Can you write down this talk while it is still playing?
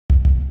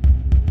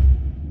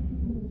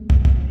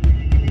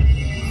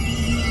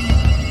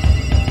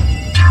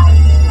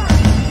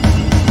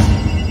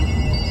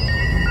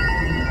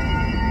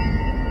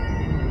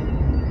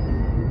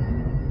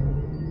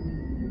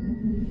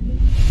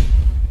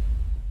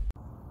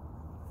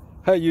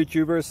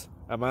YouTubers.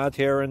 I'm out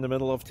here in the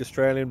middle of the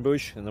Australian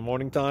bush in the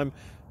morning time.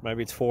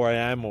 Maybe it's 4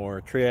 a.m.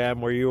 or 3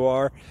 a.m. where you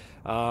are.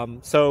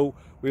 So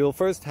we will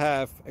first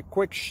have a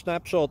quick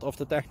snapshot of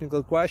the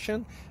technical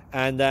question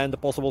and then the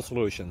possible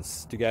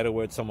solutions, together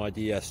with some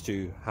ideas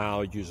to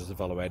how users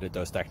evaluated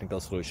those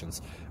technical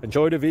solutions.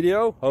 Enjoy the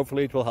video.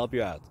 Hopefully it will help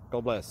you out.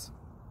 God bless.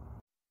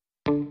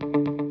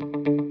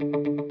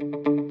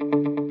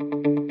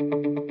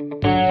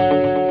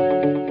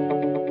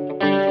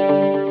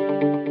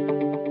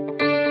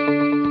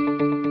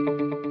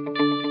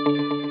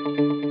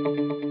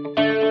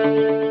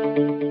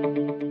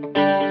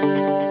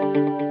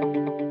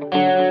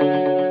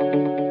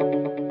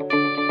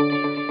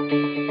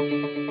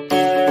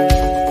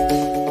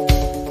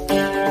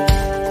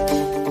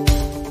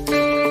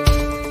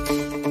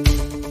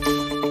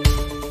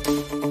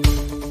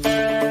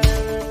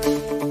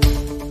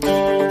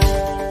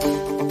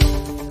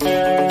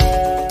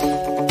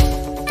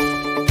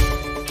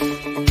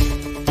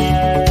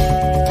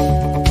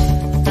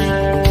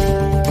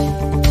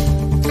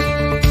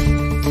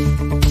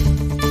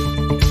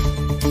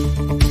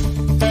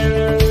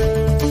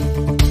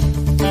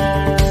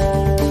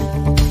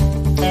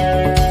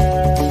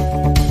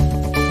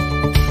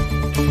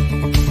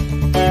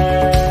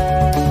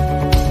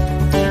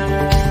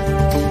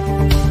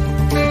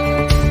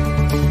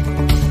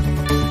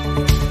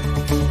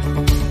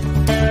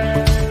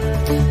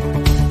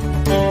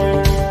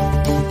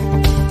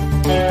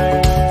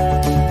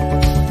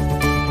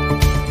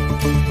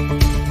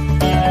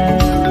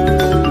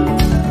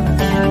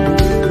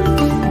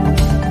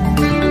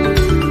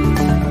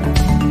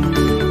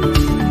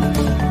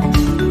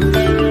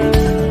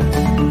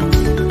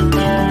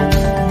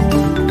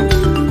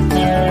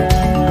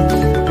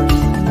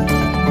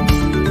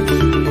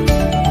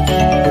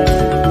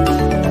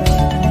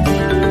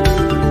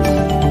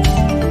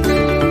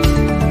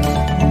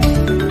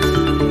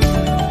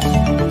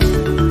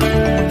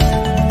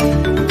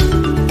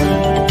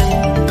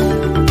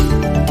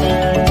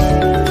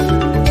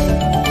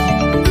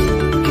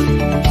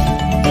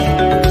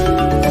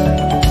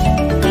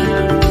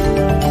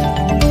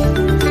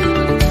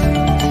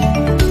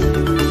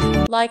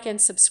 Like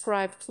and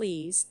subscribe,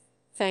 please.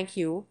 Thank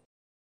you.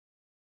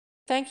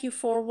 Thank you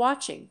for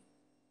watching.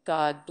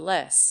 God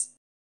bless.